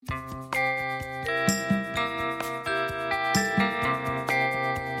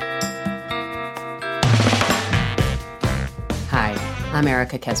I'm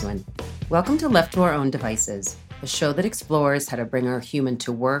Erica Keswin. Welcome to Left to Our Own Devices, a show that explores how to bring our human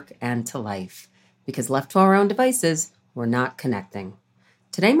to work and to life. Because left to our own devices, we're not connecting.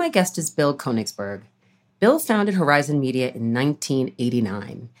 Today, my guest is Bill Koenigsberg. Bill founded Horizon Media in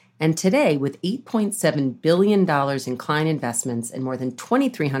 1989. And today, with $8.7 billion in client investments and more than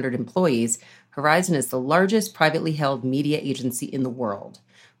 2,300 employees, Horizon is the largest privately held media agency in the world,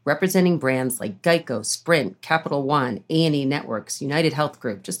 representing brands like Geico, Sprint, Capital One, A&E Networks, United Health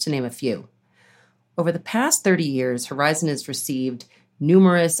Group, just to name a few. Over the past 30 years, Horizon has received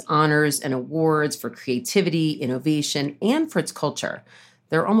numerous honors and awards for creativity, innovation, and for its culture.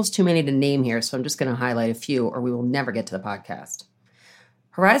 There are almost too many to name here, so I'm just going to highlight a few, or we will never get to the podcast.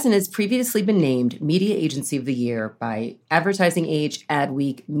 Horizon has previously been named Media Agency of the Year by Advertising Age,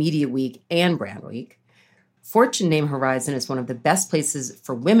 Adweek, Media Week, and Brand Week. Fortune named Horizon as one of the best places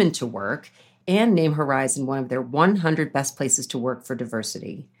for women to work and named Horizon one of their 100 best places to work for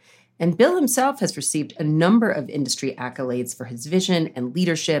diversity. And Bill himself has received a number of industry accolades for his vision and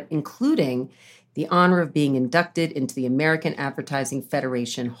leadership, including the honor of being inducted into the American Advertising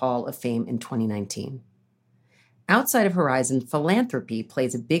Federation Hall of Fame in 2019. Outside of Horizon, philanthropy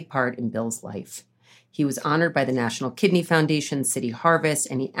plays a big part in Bill's life. He was honored by the National Kidney Foundation, City Harvest,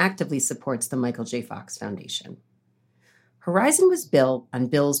 and he actively supports the Michael J. Fox Foundation. Horizon was built on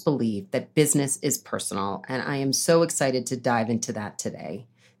Bill's belief that business is personal, and I am so excited to dive into that today.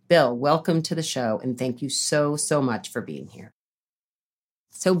 Bill, welcome to the show, and thank you so much for being here.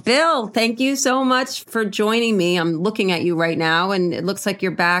 So, Bill, thank you so much for joining me. I'm looking at you right now, and it looks like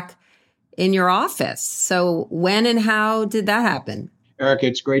you're back in your office. So when and how did that happen? Erica,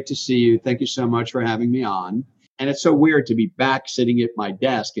 it's great to see you. Thank you so much for having me on. And it's so weird to be back sitting at my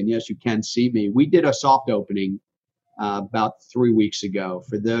desk. And yes, you can see me. We did a soft opening about 3 weeks ago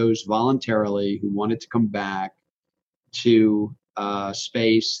for those voluntarily who wanted to come back to a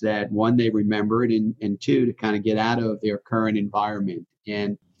space that, one, they remembered, and two, to kind of get out of their current environment.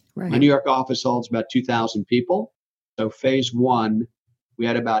 And my New York office holds about 2,000 people. So phase one, we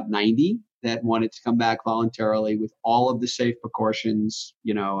had about 90 that wanted to come back voluntarily with all of the safe precautions,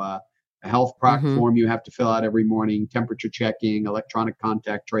 a health form you have to fill out every morning, temperature checking, electronic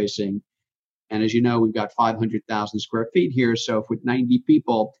contact tracing. And as you know, we've got 500,000 square feet here. So if with 90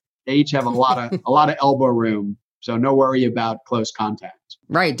 people, they each have a lot of elbow room. So no worry about close contact.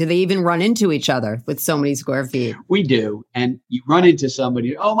 Right. Do they even run into each other with so many square feet? We do. And you run into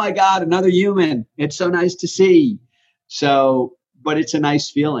somebody, oh my God, another human. It's so nice to see. But it's a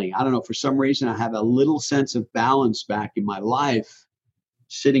nice feeling. I don't know. For some reason, I have a little sense of balance back in my life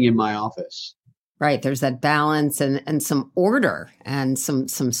sitting in my office. Right. There's that balance and some order and some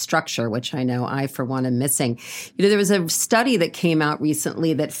structure, which I know I, for one, am missing. There was a study that came out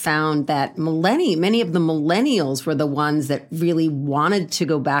recently that found that many of the millennials were the ones that really wanted to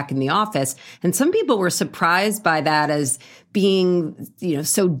go back in the office. And some people were surprised by that as being,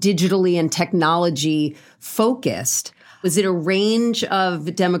 so digitally and technology focused. Was it a range of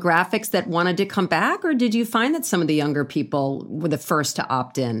demographics that wanted to come back, or did you find that some of the younger people were the first to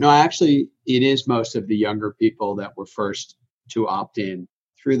opt in? No, actually, it is most of the younger people that were first to opt in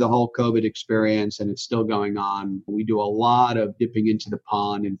through the whole COVID experience, and it's still going on. We do a lot of dipping into the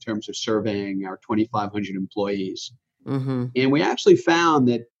pond in terms of surveying our 2,500 employees. Mm-hmm. And we actually found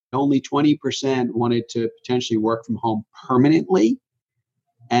that only 20% wanted to potentially work from home permanently.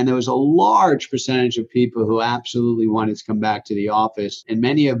 And there was a large percentage of people who absolutely wanted to come back to the office. And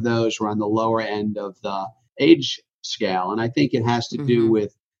many of those were on the lower end of the age scale. And I think it has to do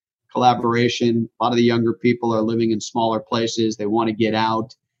with collaboration. A lot of the younger people are living in smaller places. They want to get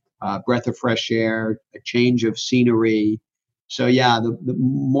out, breath of fresh air, a change of scenery. So yeah, the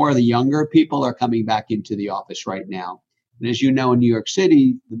more of the younger people are coming back into the office right now. And as you know, in New York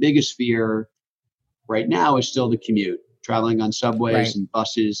City, the biggest fear right now is still the commute. Traveling on subways and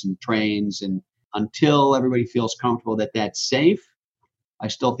buses and trains. And until everybody feels comfortable that that's safe, I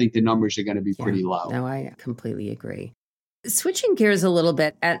still think the numbers are going to be pretty low. No, I completely agree. Switching gears a little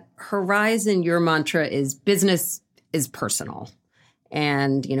bit, at Horizon, your mantra is business is personal.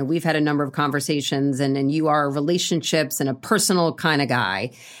 And, we've had a number of conversations and you are relationships and a personal kind of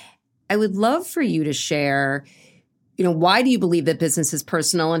guy. I would love for you to share, why do you believe that business is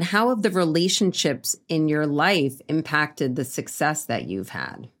personal, and how have the relationships in your life impacted the success that you've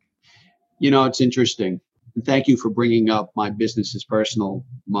had? It's interesting. And thank you for bringing up my business is personal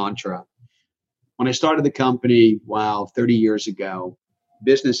mantra. When I started the company, 30 years ago,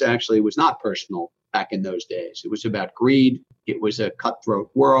 business actually was not personal back in those days. It was about greed. It was a cutthroat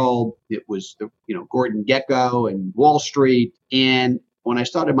world. It was, Gordon Gekko and Wall Street. And when I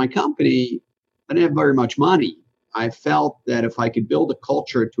started my company, I didn't have very much money. I felt that if I could build a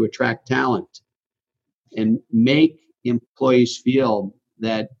culture to attract talent and make employees feel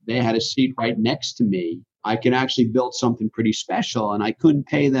that they had a seat right next to me, I could actually build something pretty special. And I couldn't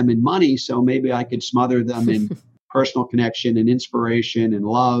pay them in money, so maybe I could smother them in personal connection and inspiration and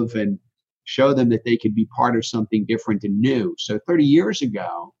love and show them that they could be part of something different and new. So 30 years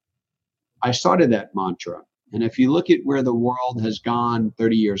ago, I started that mantra. And if you look at where the world has gone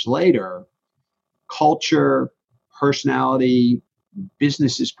 30 years later, culture, personality,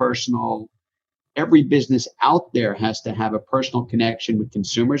 business is personal. Every business out there has to have a personal connection with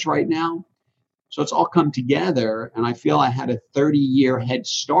consumers right now. So it's all come together. And I feel I had a 30-year head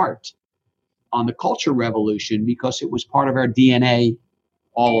start on the culture revolution because it was part of our DNA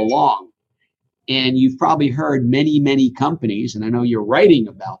all along. And you've probably heard many, many companies, and I know you're writing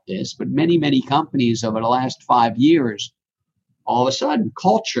about this, but many, many companies over the last 5 years, all of a sudden,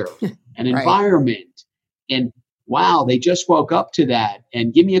 culture and Right. environment. And wow, they just woke up to that.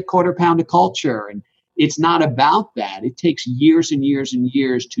 And give me a quarter pound of culture. And it's not about that. It takes years and years and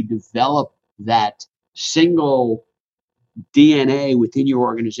years to develop that single DNA within your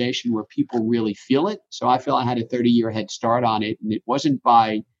organization where people really feel it. So I feel I had a 30-year head start on it. And it wasn't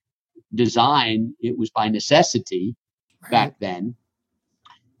by design, it was by necessity back then.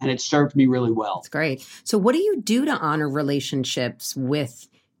 And it served me really well. That's great. So what do you do to honor relationships with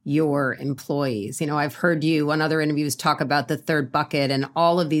your employees? You know, I've heard you on other interviews talk about the third bucket and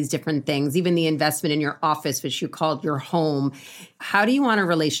all of these different things, even the investment in your office, which you called your home. How do you honor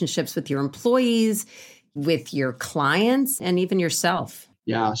relationships with your employees, with your clients, and even yourself?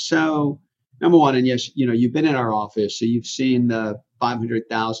 Yeah. So number one, and yes, you've been in our office, so you've seen the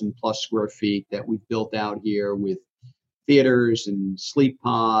 500,000 plus square feet that we've built out here with theaters and sleep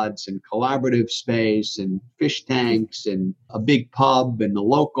pods and collaborative space and fish tanks and a big pub and the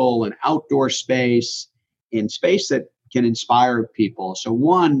local and outdoor space and space that can inspire people. So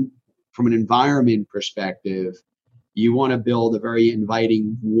one, from an environment perspective, you want to build a very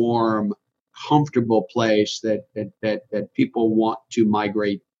inviting, warm, comfortable place that people want to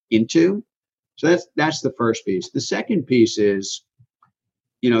migrate into. So that's the first piece. The second piece is,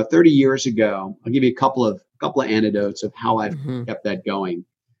 30 years ago, I'll give you a couple of anecdotes of how I've kept that going.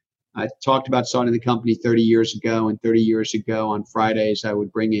 I talked about starting the company 30 years ago, and 30 years ago on Fridays, I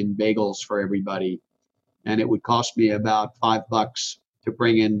would bring in bagels for everybody. And it would cost me about $5 to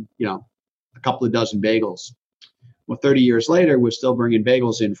bring in, a couple of dozen bagels. Well, 30 years later, we're still bringing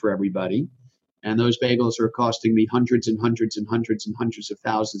bagels in for everybody. And those bagels are costing me hundreds and hundreds and hundreds and hundreds of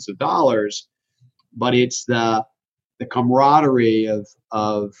thousands of dollars. But it's the camaraderie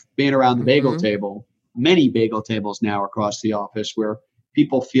of being around the bagel table, many bagel tables now across the office where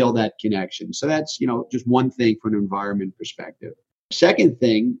people feel that connection. So that's, just one thing from an environment perspective. Second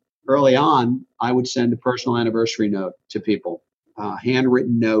thing, early on, I would send a personal anniversary note to people, a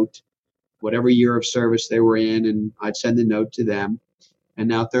handwritten note, whatever year of service they were in, and I'd send a note to them. And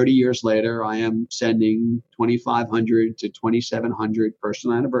now 30 years later, I am sending 2,500 to 2,700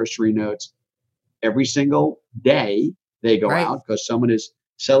 personal anniversary notes every single day they go out because someone is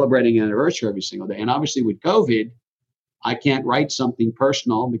celebrating an anniversary every single day. And obviously with COVID, I can't write something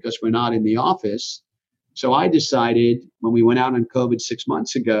personal because we're not in the office. So I decided when we went out on COVID 6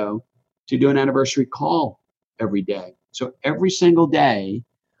 months ago to do an anniversary call every day. So every single day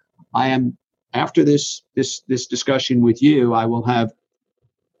I am, after this discussion with you, I will have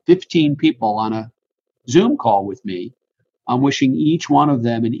 15 people on a Zoom call with me. I'm wishing each one of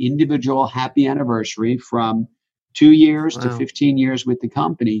them an individual happy anniversary from 2 years to 15 years with the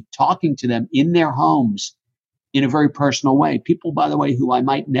company, talking to them in their homes in a very personal way. People, by the way, who I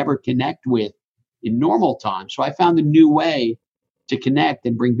might never connect with in normal times. So I found a new way to connect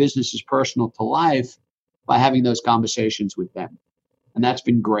and bring businesses personal to life by having those conversations with them. And that's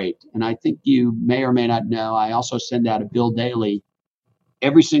been great. And I think you may or may not know, I also send out a bill daily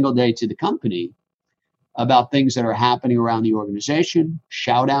every single day to the company about things that are happening around the organization,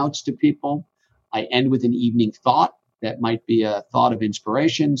 shout outs to people. I end with an evening thought that might be a thought of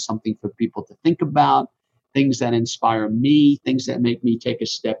inspiration, something for people to think about, things that inspire me, things that make me take a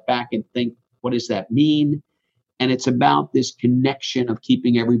step back and think, what does that mean? And it's about this connection of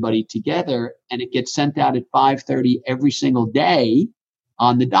keeping everybody together. And it gets sent out at 5:30 every single day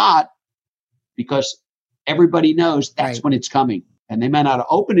on the dot because everybody knows that's when it's coming. And they may not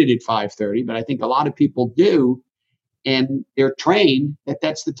open it at 5:30, but I think a lot of people do. And they're trained that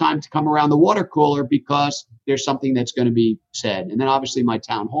that's the time to come around the water cooler because there's something that's going to be said. And then obviously my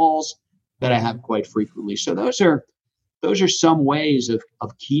town halls that I have quite frequently. So those are some ways of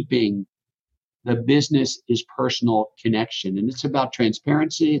keeping the business is personal connection. And it's about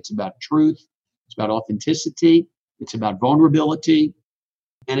transparency. It's about truth. It's about authenticity. it's about vulnerability,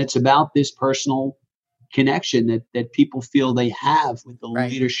 and it's about this personal connection that people feel they have with the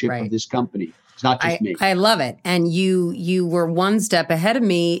leadership of this company. It's not just me. I love it. And you were one step ahead of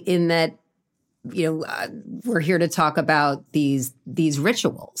me in that, we're here to talk about these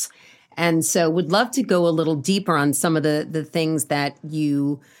rituals. And so would love to go a little deeper on some of the things that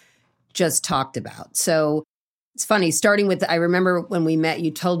you just talked about. So it's funny, starting with, I remember when we met,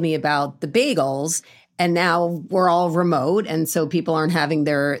 you told me about the bagels, and now we're all remote. And so people aren't having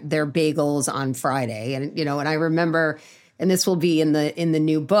their bagels on Friday. And, and I remember, and this will be in the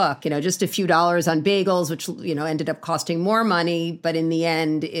new book, just a few dollars on bagels, which, ended up costing more money. But in the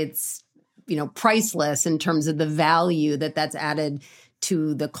end, it's, priceless in terms of the value that's added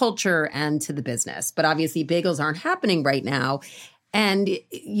to the culture and to the business. But obviously bagels aren't happening right now. And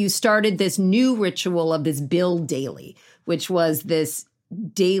you started this new ritual of this Bill Daily, which was this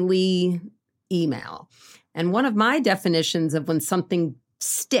daily email. And one of my definitions of when something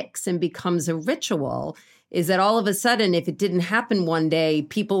sticks and becomes a ritual is that all of a sudden, if it didn't happen one day,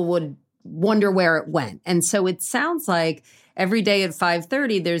 people would wonder where it went. And so it sounds like every day at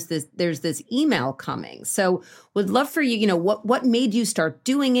 5:30, there's this email coming. So would love for you, what made you start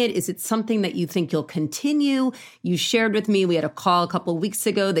doing it? Is it something that you think you'll continue? You shared with me, we had a call a couple of weeks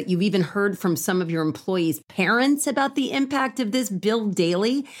ago, that you've even heard from some of your employees' parents about the impact of this Bill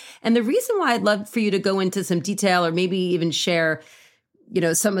Daily. And the reason why I'd love for you to go into some detail, or maybe even share,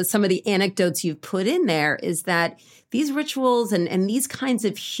 some of the anecdotes you've put in there, is that these rituals and these kinds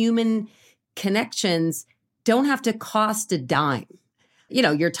of human connections don't have to cost a dime.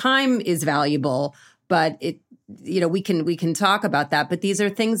 Your time is valuable, but we can talk about that. But these are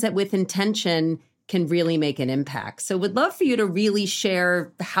things that with intention can really make an impact. So would love for you to really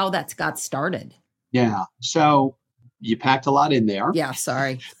share how that's got started. Yeah. So you packed a lot in there. Yeah.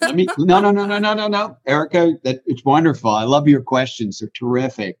 Sorry. No. Erica, it's wonderful. I love your questions. They're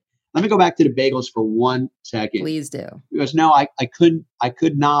terrific. Let me go back to the bagels for 1 second. Please do. Because no, I could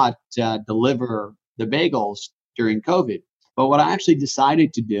not deliver the bagels during COVID. But what I actually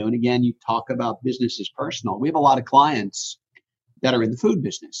decided to do, and again, you talk about business as personal. We have a lot of clients that are in the food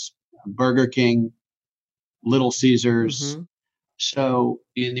business, Burger King, Little Caesars. Mm-hmm. So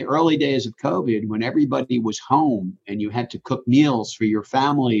in the early days of COVID, when everybody was home and you had to cook meals for your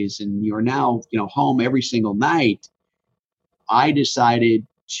families, and you're now, home every single night, I decided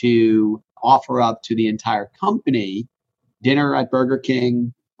to offer up to the entire company dinner at Burger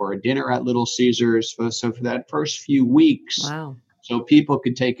King or a dinner at Little Caesars. So for that first few weeks, wow. So people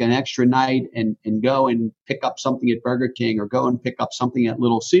could take an extra night and go and pick up something at Burger King or go and pick up something at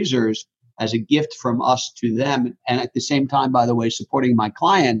Little Caesars as a gift from us to them. And at the same time, by the way, supporting my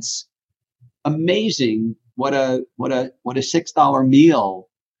clients. Amazing what a $6 meal,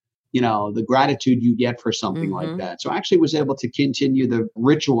 the gratitude you get for something like that. So I actually was able to continue the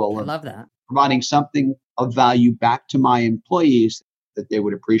ritual I love that. Providing something of value back to my employees that they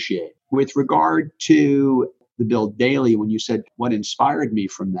would appreciate. With regard to the Bill Daily, when you said what inspired me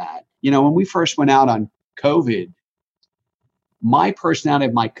from that, when we first went out on COVID, my personality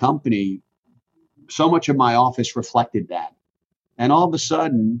of my company, so much of my office reflected that. And all of a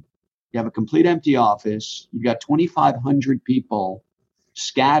sudden, you have a complete empty office. You've got 2,500 people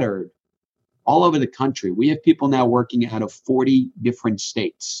scattered all over the country. We have people now working out of 40 different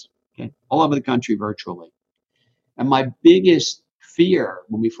states, okay, all over the country virtually. And my biggest fear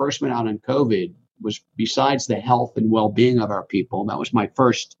when we first went out on COVID was, besides the health and well-being of our people, that was my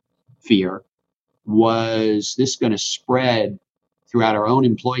first fear, was this going to spread throughout our own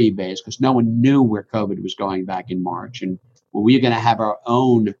employee base, because no one knew where COVID was going back in March. And were we going to have our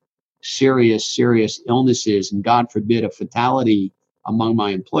own serious illnesses and, God forbid, a fatality among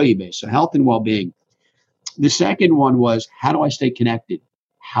my employee base? So health and well-being. The second one was, how do I stay connected?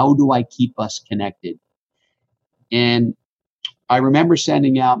 How do I keep us connected? And I remember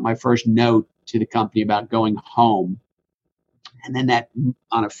sending out my first note to the company about going home. And then that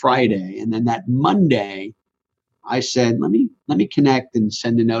on a Friday, and then that Monday, I said, let me connect and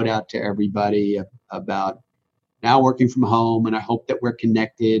send a note out to everybody about now working from home. And I hope that we're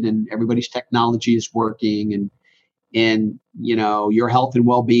connected and everybody's technology is working, and your health and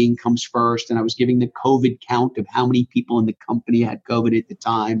well-being comes first. And I was giving the COVID count of how many people in the company had COVID at the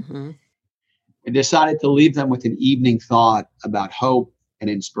time. Mm-hmm. I decided to leave them with an evening thought about hope and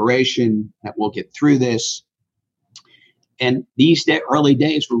inspiration, that we'll get through this. And these early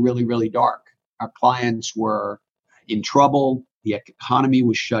days were really, really dark. Our clients were in trouble. The economy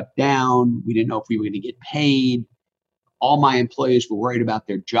was shut down. We didn't know if we were going to get paid. All my employees were worried about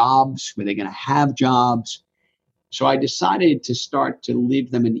their jobs. Were they going to have jobs? So I decided to start to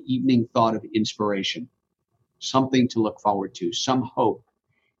leave them an evening thought of inspiration. something to look forward to, some hope.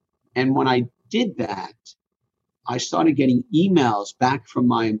 And when I did that, I started getting emails back from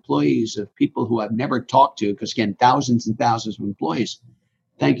my employees of people who I've never talked to, because again, thousands and thousands of employees.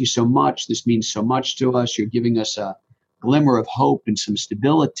 Thank you so much. This means so much to us. You're giving us a glimmer of hope and some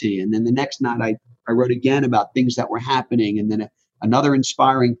stability. And then the next night I wrote again about things that were happening, and then another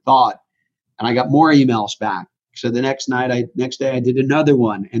inspiring thought. And I got more emails back. So the next day I did another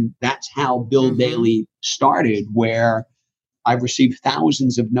one. And that's how Bill Daily started, where I've received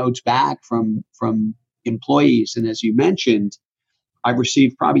thousands of notes back from employees. And as you mentioned, I've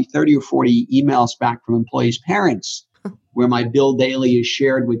received probably 30 or 40 emails back from employees' parents where my Bill Daily is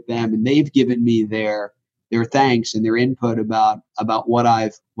shared with them, and they've given me their thanks and their input about what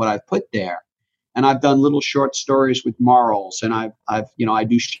I've put there. And I've done little short stories with morals, and I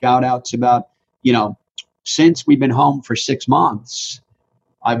do shout outs about, since we've been home for 6 months,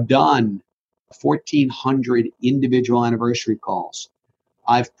 I've done 1,400 individual anniversary calls.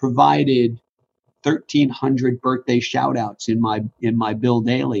 I've provided 1,300 birthday shout outs in my Bill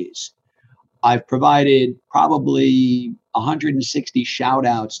Dailies. I've provided probably 160 shout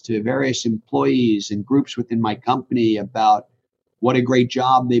outs to various employees and groups within my company about what a great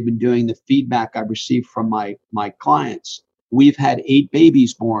job they've been doing, the feedback I've received from my clients. We've had 8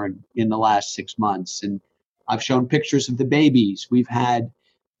 babies born in the last 6 months, and I've shown pictures of the babies. We've had,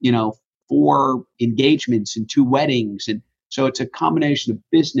 4 engagements and 2 weddings. And so it's a combination of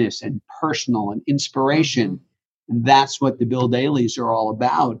business and personal and inspiration. And that's what the Bill Dailies are all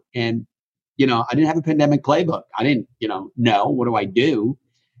about. And I didn't have a pandemic playbook. I didn't, know what do I do?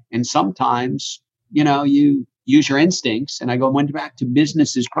 And sometimes, you use your instincts. And I went back to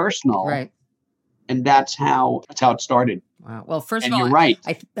business is personal. Right. And that's how it started. Wow. Well, first of all, all, you're right.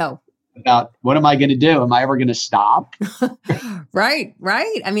 About what am I going to do? Am I ever going to stop? Right.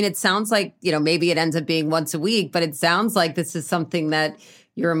 I mean, it sounds like, maybe it ends up being once a week, but it sounds like this is something that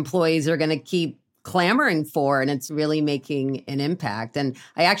your employees are going to keep clamoring for, and it's really making an impact. And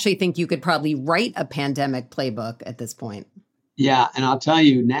I actually think you could probably write a pandemic playbook at this point. Yeah. And I'll tell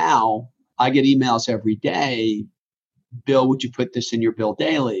you now, I get emails every day. Bill, would you put this in your Bill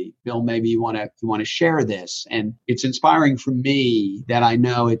Daily? Bill, maybe you want to share this. And it's inspiring for me that I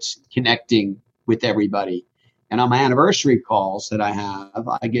know it's connecting with everybody. And on my anniversary calls that I have,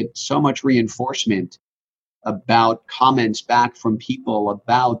 I get so much reinforcement about comments back from people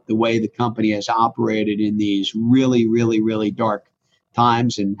about the way the company has operated in these really, really, really dark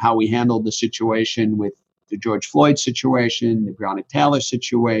times, and how we handled the situation with the George Floyd situation, the Breonna Taylor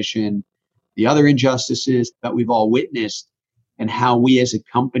situation, the other injustices that we've all witnessed, and how we as a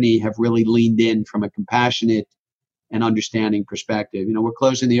company have really leaned in from a compassionate and understanding perspective. We're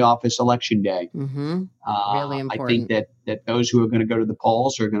closing the office election day. Really important. I think that those who are going to go to the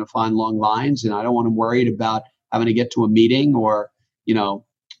polls are going to find long lines, and I don't want them worried about having to get to a meeting or,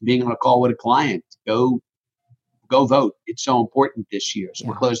 being on a call with a client. Go vote. It's so important this year. So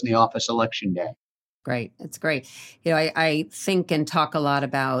We're closing the office election day. Great. It's great. I think and talk a lot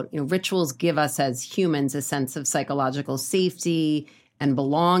about, rituals give us as humans a sense of psychological safety and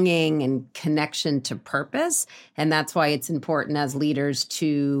belonging and connection to purpose. And that's why it's important as leaders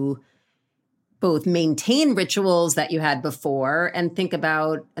to both maintain rituals that you had before and think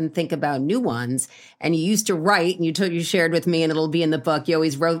about new ones. And you used to write, and you shared with me, and it'll be in the book. You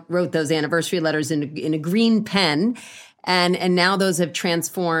always wrote those anniversary letters in a green pen, and now those have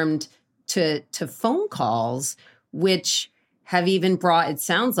transformed to phone calls, which have even brought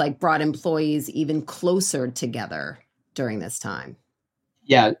employees even closer together during this time.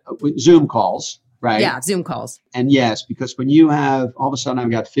 Yeah, Zoom calls, right? Yeah, Zoom calls. And yes, because when you have, all of a sudden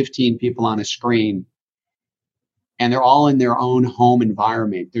I've got 15 people on a screen and they're all in their own home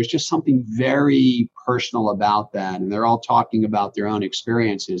environment, there's just something very personal about that. And they're all talking about their own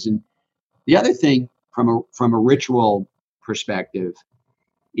experiences. And the other thing from a ritual perspective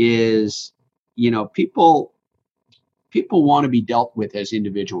is, people want to be dealt with as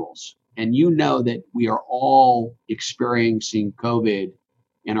individuals. And that we are all experiencing COVID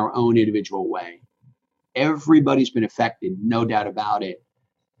in our own individual way. Everybody's been affected, no doubt about it.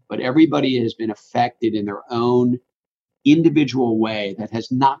 But everybody has been affected in their own individual way that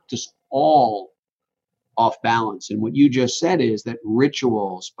has knocked us all off balance. And what you just said is that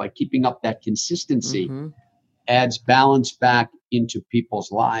rituals, by keeping up that consistency, adds balance back into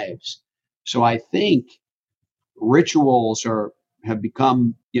people's lives. So I think rituals have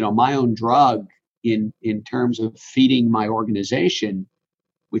become, my own drug in terms of feeding my organization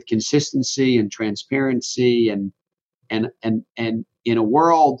with consistency and transparency, and in a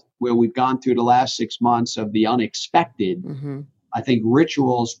world where we've gone through the last 6 months of the unexpected, I think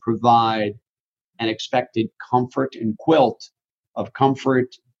rituals provide and expected comfort and quilt of comfort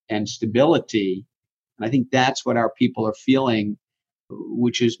and stability. And I think that's what our people are feeling,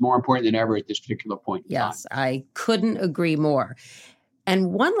 which is more important than ever at this particular point in time. Yes, I couldn't agree more.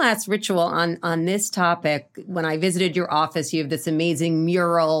 And one last ritual on this topic. When I visited your office, you have this amazing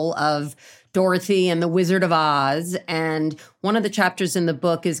mural of Dorothy and the Wizard of Oz. And one of the chapters in the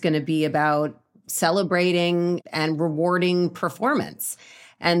book is going to be about celebrating and rewarding performance.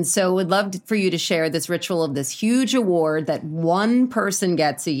 And so would love for you to share this ritual of this huge award that one person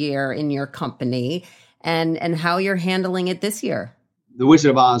gets a year in your company and how you're handling it this year. The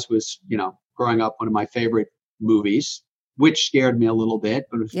Wizard of Oz was, growing up, one of my favorite movies, which scared me a little bit,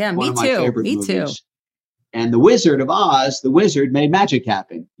 but it was one of my favorite movies. Me too. And the Wizard of Oz, the wizard made magic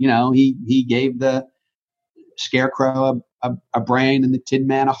happen. He gave the Scarecrow a brain and the Tin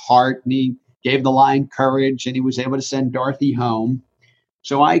Man a heart, and he gave the Lion courage, and he was able to send Dorothy home.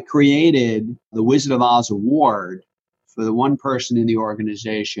 So I created the Wizard of Oz Award for the one person in the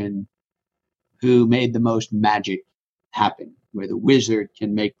organization who made the most magic happen, where the wizard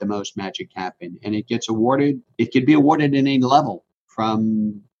can make the most magic happen. And it gets awarded. It could be awarded at any level,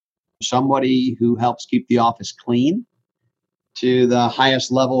 from somebody who helps keep the office clean to the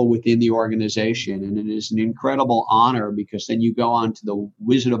highest level within the organization. And it is an incredible honor, because then you go on to the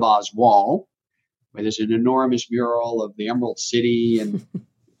Wizard of Oz wall, where there's an enormous mural of the Emerald City and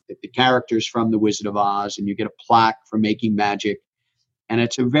the characters from the Wizard of Oz, and you get a plaque for making magic. And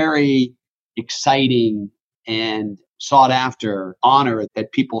it's a very exciting and sought after honor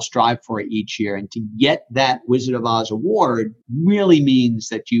that people strive for each year. And to get that Wizard of Oz award really means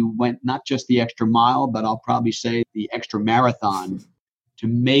that you went not just the extra mile, but I'll probably say the extra marathon to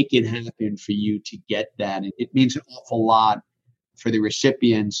make it happen for you to get that. And it means an awful lot for the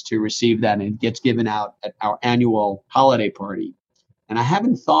recipients to receive that, and it gets given out at our annual holiday party. And I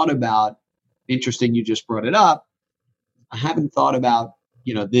haven't thought about, interesting you just brought it up, I haven't thought about,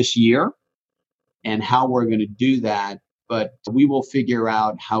 this year and how we're going to do that, but we will figure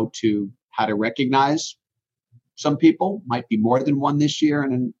out how to recognize some people. Might be more than one this year,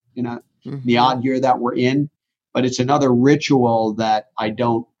 and the odd year that we're in, but it's another ritual that I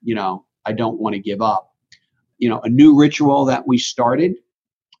don't want to give up. A new ritual that we started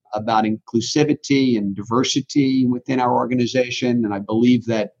about inclusivity and diversity within our organization. And I believe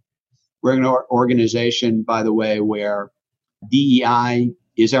that we're an organization, by the way, where DEI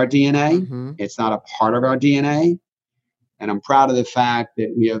is our DNA. Mm-hmm. It's not a part of our DNA. And I'm proud of the fact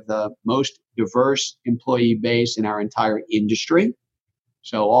that we have the most diverse employee base in our entire industry.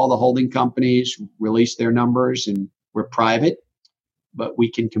 So all the holding companies release their numbers, and we're private, but we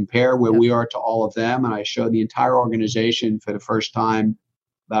can compare where we are to all of them. And I showed the entire organization for the first time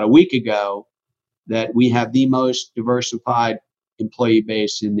about a week ago that we have the most diversified employee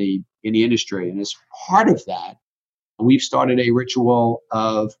base in the industry. And as part of that, we've started a ritual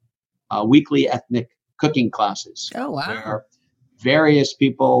of weekly ethnic cooking classes. Oh, wow. Where various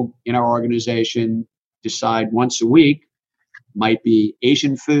people in our organization decide once a week, might be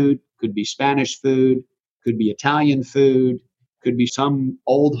Asian food, could be Spanish food, could be Italian food, could be some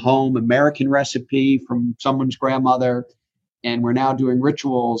old home American recipe from someone's grandmother. And we're now doing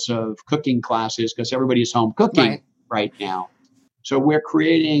rituals of cooking classes because everybody's home cooking right now. So we're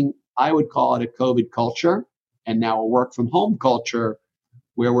creating, I would call it a COVID culture, and now a work from home culture,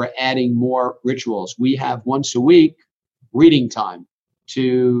 where we're adding more rituals. We have once a week reading time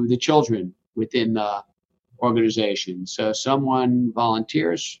to the children within the organization. So someone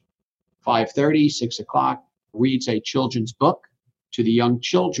volunteers 5:30, 6 o'clock, reads a children's book to the young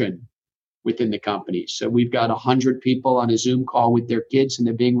children within the company. So we've got 100 people on a Zoom call with their kids, and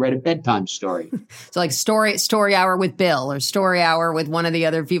they're being read a bedtime story. So like story hour with Bill, or story hour with one of the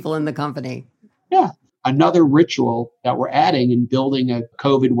other people in the company. Yeah. Another ritual that we're adding and building a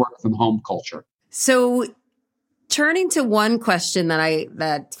COVID work from home culture. So turning to one question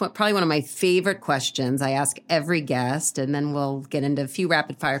that's probably one of my favorite questions I ask every guest, and then we'll get into a few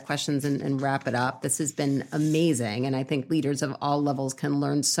rapid fire questions and wrap it up. This has been amazing. And I think leaders of all levels can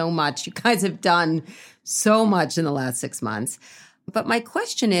learn so much. You guys have done so much in the last 6 months. But my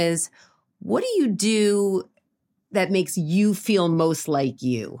question is, what do you do that makes you feel most like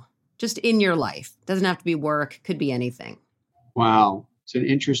you? Just in your life. Doesn't have to be work, could be anything. Wow. It's an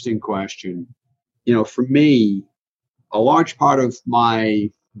interesting question. For me, a large part of my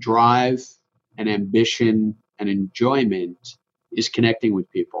drive and ambition and enjoyment is connecting with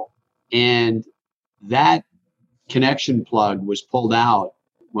people. And that connection plug was pulled out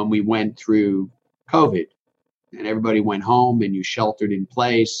when we went through COVID, and everybody went home and you sheltered in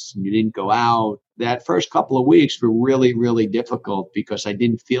place and you didn't go out. That first couple of weeks were really, really difficult because I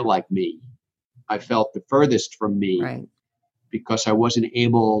didn't feel like me. I felt the furthest from me Right. because I wasn't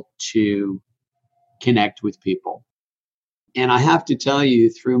able to connect with people. And I have to tell you,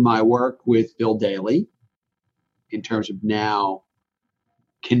 through my work with Bill Daly, in terms of now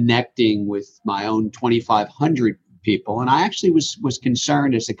connecting with my own 2,500 people, and I actually was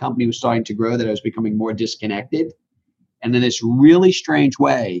concerned as the company was starting to grow that I was becoming more disconnected. And in this really strange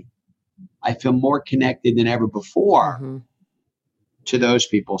way, I feel more connected than ever before Mm-hmm. to those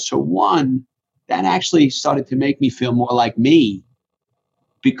people. So one, that actually started to make me feel more like me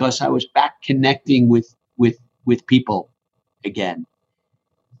because I was back connecting with people again.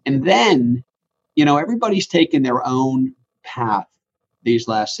 And then, everybody's taken their own path these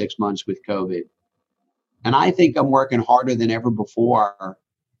last 6 months with COVID. And I think I'm working harder than ever before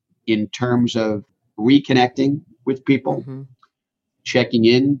in terms of reconnecting with people, Mm-hmm. checking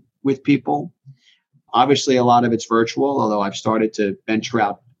in with people. Obviously, a lot of it's virtual, although I've started to venture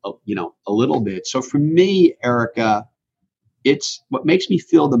out, a little bit. So for me, Erica, it's what makes me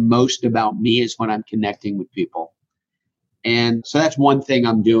feel the most about me is when I'm connecting with people. And so that's one thing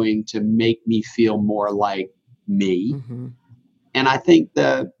I'm doing to make me feel more like me. Mm-hmm. And I think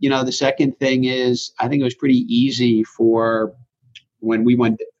the second thing is I think it was pretty easy for when we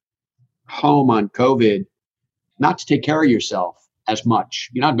went home on COVID not to take care of yourself as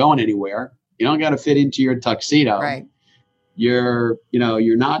much. You're not going anywhere. You don't got to fit into your tuxedo. Right. You're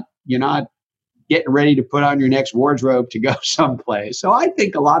not getting ready to put on your next wardrobe to go someplace. So I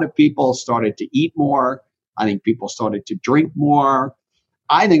think a lot of people started to eat more. I think people started to drink more.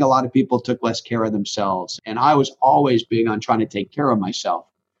 I think a lot of people took less care of themselves. And I was always big on trying to take care of myself.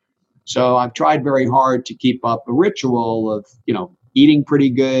 So I've tried very hard to keep up a ritual of, eating pretty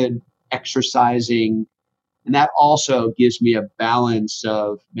good, exercising. And that also gives me a balance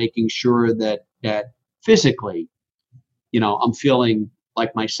of making sure that physically, I'm feeling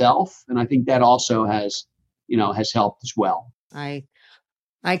like myself. And I think that also has helped as well.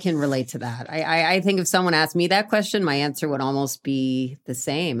 I can relate to that. I think if someone asked me that question, my answer would almost be the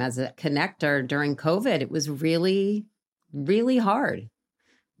same. As a connector during COVID, it was really, really hard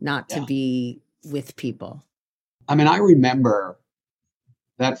not to be with people. I mean, I remember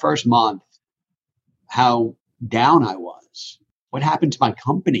that first month, how down I was. What happened to my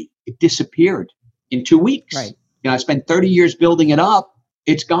company? It disappeared in 2 weeks. Right. I spent 30 years building it up.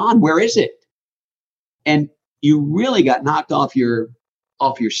 It's gone. Where is it? And you really got knocked off your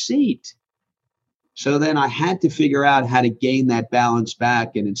seat. So then I had to figure out how to gain that balance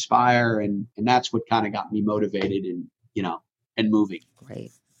back and inspire. And that's what kind of got me motivated and moving.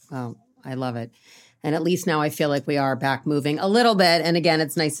 Great. Well, I love it. And at least now I feel like we are back moving a little bit. And again,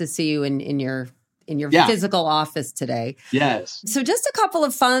 it's nice to see you in your physical office today. Yes. So just a couple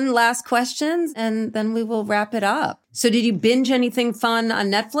of fun last questions and then we will wrap it up. So did you binge anything fun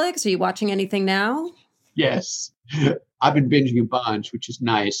on Netflix? Are you watching anything now? Yes. I've been binging a bunch, which is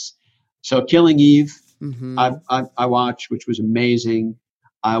nice. So Killing Eve, Mm-hmm. I watched, which was amazing.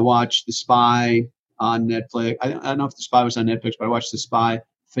 I watched The Spy on Netflix. I don't know if The Spy was on Netflix, but I watched The Spy,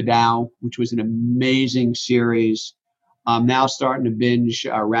 Fidel, which was an amazing series. I'm now starting to binge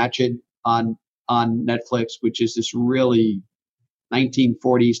Ratched on Netflix, which is this really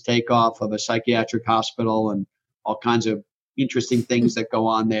 1940s takeoff of a psychiatric hospital and all kinds of interesting things that go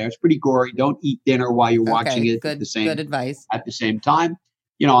on there. It's pretty gory. Don't eat dinner while you're watching it Good advice. at the same time.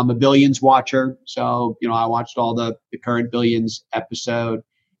 I'm a Billions watcher. So, I watched all the current Billions episode.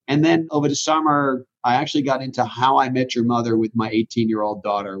 And then over the summer, I actually got into How I Met Your Mother with my 18-year-old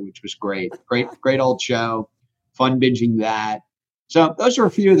daughter, which was great. Great old show. Fun binging that. So those are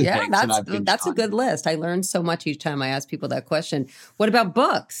a few of the things that I've binged that's on. a good list. I learned so much each time I ask people that question. What about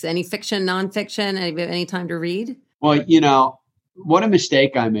books? Any fiction, nonfiction? Any time to read? Well, what a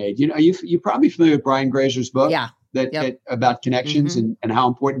mistake I made. You're probably familiar with Brian Grazer's book. Yeah. That about connections Mm-hmm. and how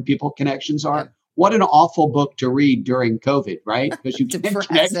important connections are. Yep. What an awful book to read during COVID, right? Because you can't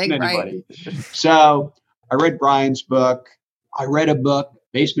connect with anybody. Right? So I read Brian's book. I read a book,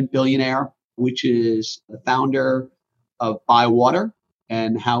 Basement Billionaire, which is the founder of Bywater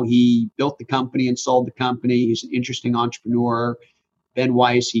and how he built the company and sold the company. He's an interesting entrepreneur. Ben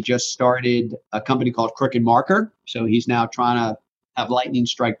Weiss, he just started a company called Crooked Marker. So he's now trying to have lightning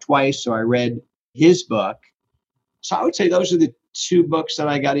strike twice. So I read his book. So I would say those are the two books that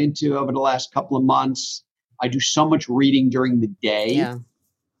I got into over the last couple of months. I do so much reading during the day. Yeah.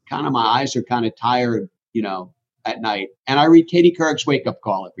 Kind of my eyes are kind of tired, at night. And I read Katie Couric's Wake Up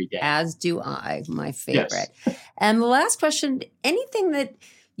Call every day. As do I, my favorite. Yes. And the last question, anything that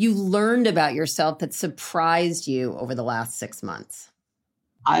you learned about yourself that surprised you over the last 6 months?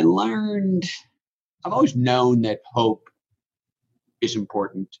 I've always known that hope is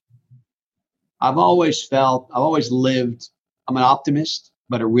important. I've always lived, I'm an optimist,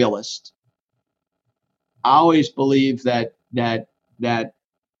 but a realist. I always believe that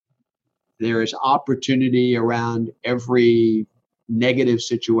there is opportunity around every negative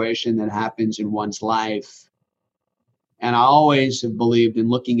situation that happens in one's life. And I always have believed in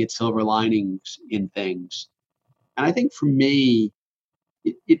looking at silver linings in things. And I think for me,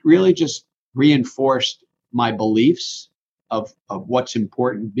 it really just reinforced my beliefs of what's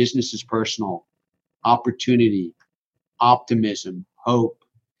important. Business is personal, opportunity, optimism, hope.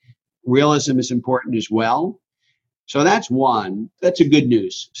 Realism is important as well. So that's a good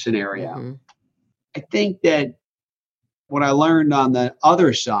news scenario. Mm-hmm. I think that what I learned on the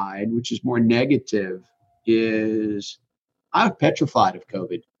other side, which is more negative, is I was petrified of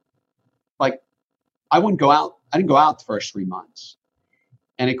COVID. Like I didn't go out the first 3 months,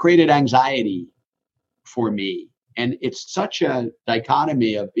 and it created anxiety for me. And it's such a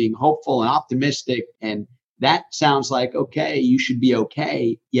dichotomy of being hopeful and optimistic. And that sounds like, okay, you should be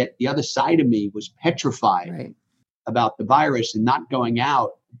okay. Yet the other side of me was petrified about the virus and not going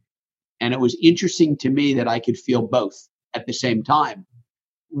out. And it was interesting to me that I could feel both at the same time,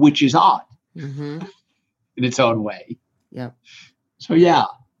 which is odd in its own way. Yeah. So, yeah.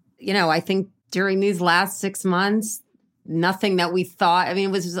 I think during these last 6 months, nothing that we thought, it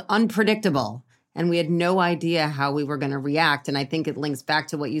was unpredictable. And we had no idea how we were going to react. And I think it links back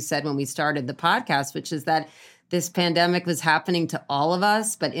to what you said when we started the podcast, which is that this pandemic was happening to all of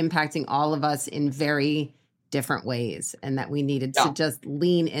us, but impacting all of us in very different ways. And that we needed to just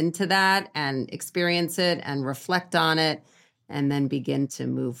lean into that and experience it and reflect on it and then begin to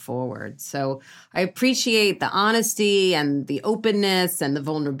move forward. So I appreciate the honesty and the openness and the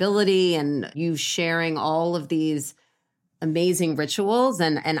vulnerability and you sharing all of these amazing rituals.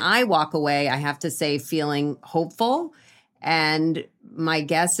 And I walk away, I have to say, feeling hopeful. And my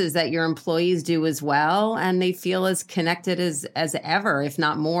guess is that your employees do as well. And they feel as connected as ever, if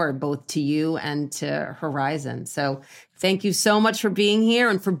not more, both to you and to Horizon. So thank you so much for being here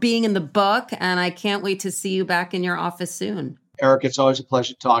and for being in the book. And I can't wait to see you back in your office soon. Eric, it's always a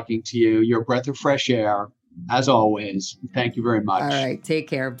pleasure talking to you. You're a breath of fresh air, as always. Thank you very much. All right. Take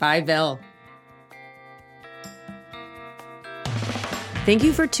care. Bye, Bill. Thank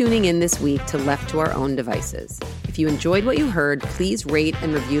you for tuning in this week to Left to Our Own Devices. If you enjoyed what you heard, please rate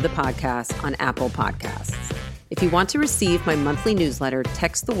and review the podcast on Apple Podcasts. If you want to receive my monthly newsletter,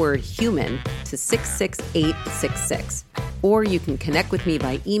 text the word human to 66866, or you can connect with me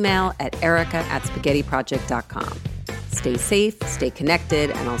by email at erica@spaghettiproject.com. Stay safe, stay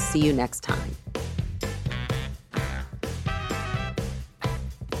connected, and I'll see you next time.